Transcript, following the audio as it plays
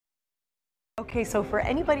Okay, so for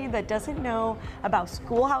anybody that doesn't know about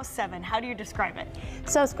Schoolhouse 7, how do you describe it?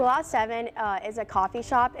 So Schoolhouse 7 is a coffee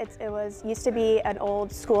shop. Used to be an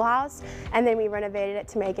old schoolhouse, and then we renovated it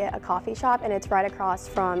to make it a coffee shop, and it's right across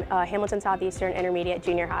from Hamilton Southeastern Intermediate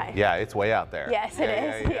Junior High. Yeah, it's way out there. Yes, it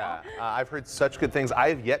is. Yeah. I've heard such good things. I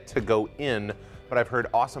have yet to go in, but I've heard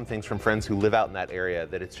awesome things from friends who live out in that area,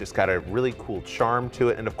 that it's just got a really cool charm to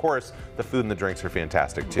it. And of course, the food and the drinks are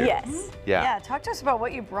fantastic too. Yes. Yeah, talk to us about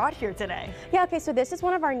what you brought here today. Yeah, okay, so this is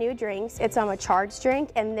one of our new drinks. It's a charged drink,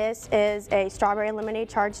 and this is a strawberry lemonade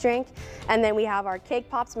charged drink. And then we have our cake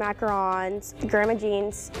pops, macarons, grandma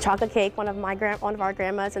jeans, chocolate cake, one of our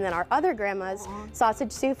grandmas, and then our other grandma's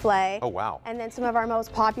sausage souffle. Oh, wow. And then some of our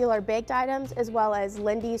most popular baked items, as well as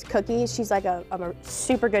Lindy's cookies. She's like a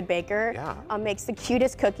super good baker. Yeah. Makes the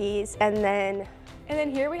cutest cookies, and then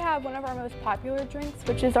here we have one of our most popular drinks,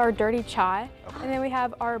 which is our dirty chai. Okay. And then we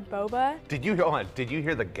have our boba. Did you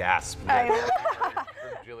hear the gasp? I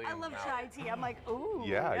love chai tea. I'm like, ooh.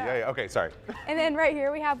 Yeah. Okay, sorry. And then right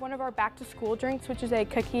here we have one of our back to school drinks, which is a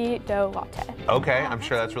cookie dough latte. Okay, I'm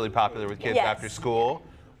sure that's really popular with kids after school.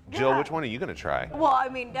 Jill, Yeah. which one are you going to try? Well, I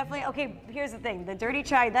mean, definitely. Okay, here's the thing. The dirty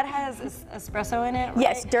chai, that has espresso in it, right?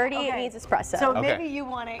 Yes, dirty means espresso. So maybe you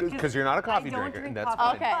want it. Because you're not a coffee I don't drinker. drink That's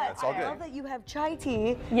coffee, fine. Okay. That's all I good. love that you have chai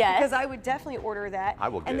tea. Yes. Because I would definitely order that. I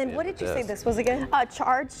will get And then what into did you say this. this was again?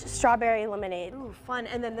 Charged strawberry lemonade. Ooh, fun.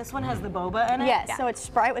 And then this one has the boba in it? Yes, so it's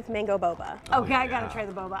Sprite with mango boba. Okay, I gotta try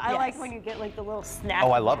the boba. I Yes. like when you get like the little snap.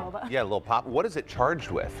 Oh, I of love boba. it. Yeah, a little pop. What is it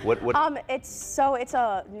charged with? What? It's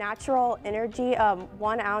a natural energy.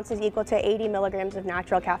 1 ounce is equal to 80 milligrams of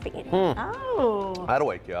natural caffeine. Oh. That'll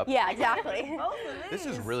wake you up. Yeah, exactly. Both of This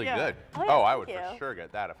is these, really yeah. good. Oh, yeah, I would thank for you. sure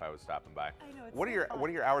get that if I was stopping by. I know, it's What are so your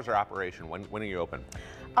your hours of operation? When are you open?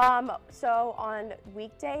 So on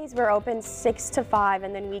weekdays we're open 6 to 5,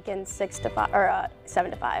 and then weekends 6 to 5 or 7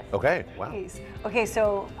 to 5. Okay. Wow. Nice. Okay,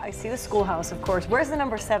 so I see the schoolhouse, of course. Where's the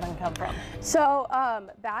number 7 come from? So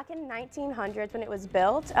back in 1900s when it was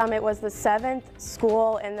built, it was the seventh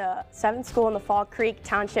school in the Fall Creek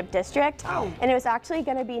Township District, and it was actually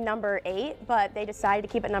going to be number 8, but they decided to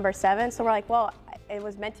keep it number 7. So we're like, well, it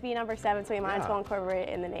was meant to be number 7, so we might as well incorporate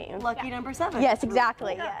it in the name. Lucky number 7. Yes,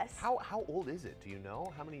 exactly. Yes. How old is it? Do you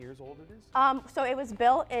know how many years old it is? So it was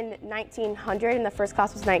built in 1900, and the first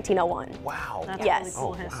class was 1901. Wow. That's Yes. really cool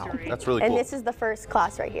Wow. history. That's really cool. And this is the first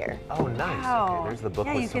class right here. Oh, nice. Wow. Okay, there's the book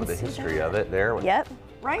Yeah, you with some of can the see history that. of it there. Yep.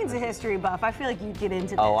 Ryan's a history buff. I feel like you'd get into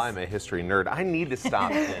this. Oh, I'm a history nerd. I need to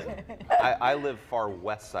stop in. I live far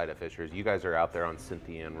west side of Fishers. You guys are out there on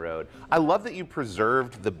Cynthia Ann Road. I love that you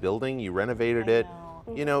preserved the building. You renovated it.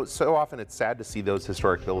 You know, so often it's sad to see those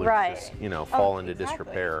historic buildings just, fall into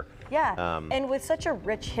disrepair. Yeah, and with such a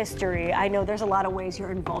rich history, I know there's a lot of ways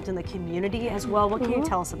you're involved in the community as well. What can you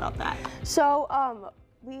tell us about that? So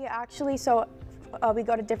we actually, we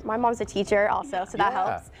go to my mom's a teacher also, so that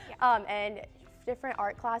helps. And different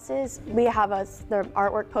art classes, we have the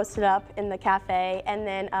artwork posted up in the cafe, and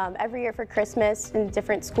then every year for Christmas in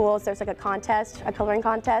different schools, there's like a contest, a coloring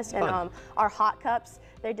contest, and our hot cups,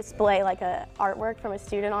 they display like a artwork from a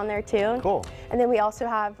student on there too. Cool. And then we also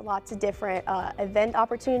have lots of different event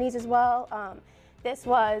opportunities as well. This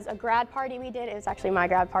was a grad party we did. It was actually my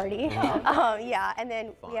grad party. Yeah, and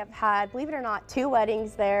then we have had, believe it or not, 2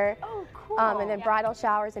 weddings there. Oh, cool. And then bridal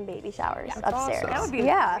showers and baby showers upstairs. awesome. That would be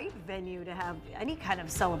a great venue to have any kind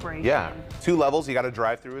of celebration. Yeah. 2 levels. You got to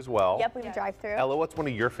drive through as well. Yep, we have a drive-through. Ella, what's one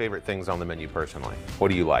of your favorite things on the menu personally?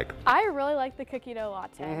 What do you like? I really like the cookie dough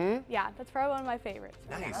latte. Yeah, that's probably one of my favorites.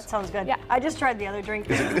 Nice. That sounds good. Yeah. I just tried the other drink.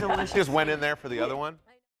 It was delicious. Just went in there for the other one?